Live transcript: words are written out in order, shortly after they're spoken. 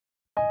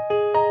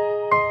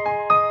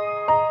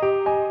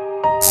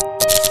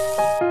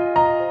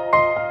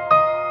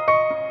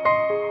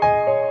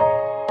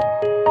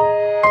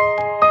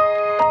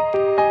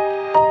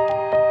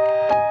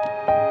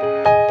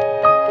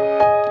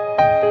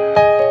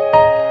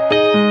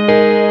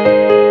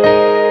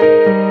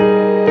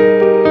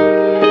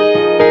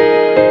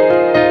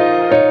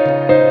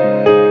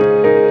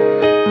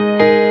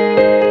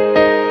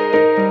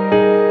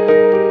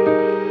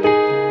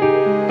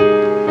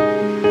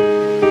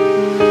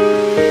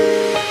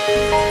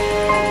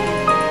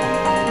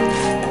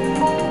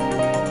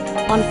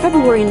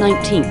February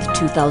 19,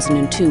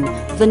 2002,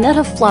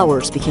 Vonetta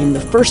Flowers became the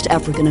first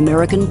African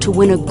American to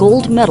win a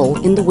gold medal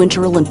in the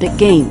Winter Olympic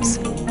Games.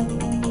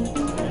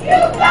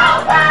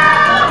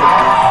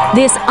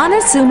 This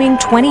unassuming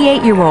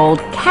 28-year-old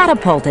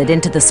catapulted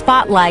into the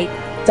spotlight.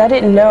 I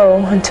didn't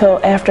know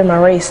until after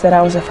my race that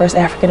I was the first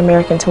African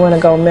American to win a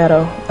gold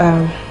medal.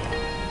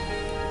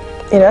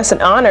 You know, it's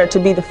an honor to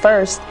be the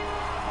first.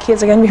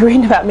 Kids are going to be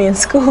reading about me in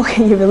school,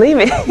 can you believe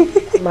it?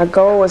 My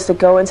goal was to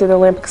go into the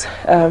Olympics,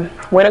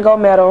 win a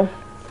gold medal,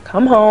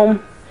 come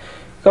home,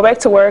 go back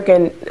to work,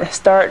 and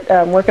start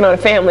working on a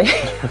family.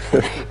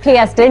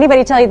 P.S. Did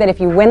anybody tell you that if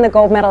you win the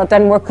gold medal, it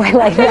doesn't work quite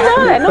like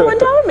that? No one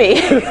told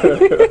me.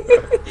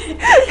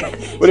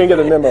 We didn't get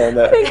a memo on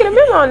that. We didn't get a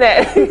memo on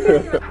that.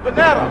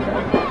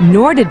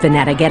 Nor did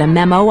Vonetta get a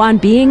memo on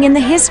being in the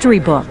history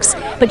books,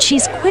 but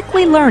she's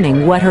quickly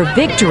learning what her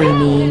victory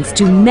means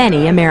to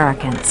many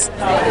Americans.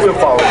 We'll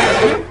follow you.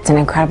 It's an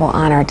incredible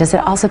honor. Does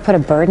it also put a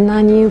burden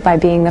on you by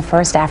being the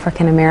first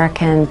African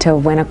American to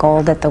win a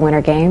gold at the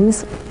Winter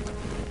Games?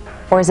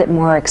 Or is it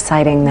more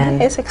exciting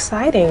than? It's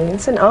exciting.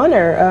 It's an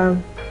honor.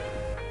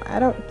 I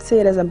don't see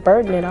it as a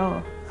burden at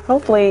all.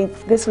 Hopefully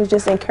this will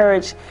just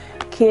encourage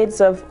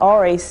kids of all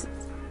race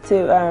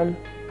to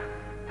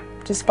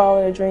just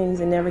follow their dreams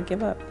and never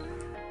give up.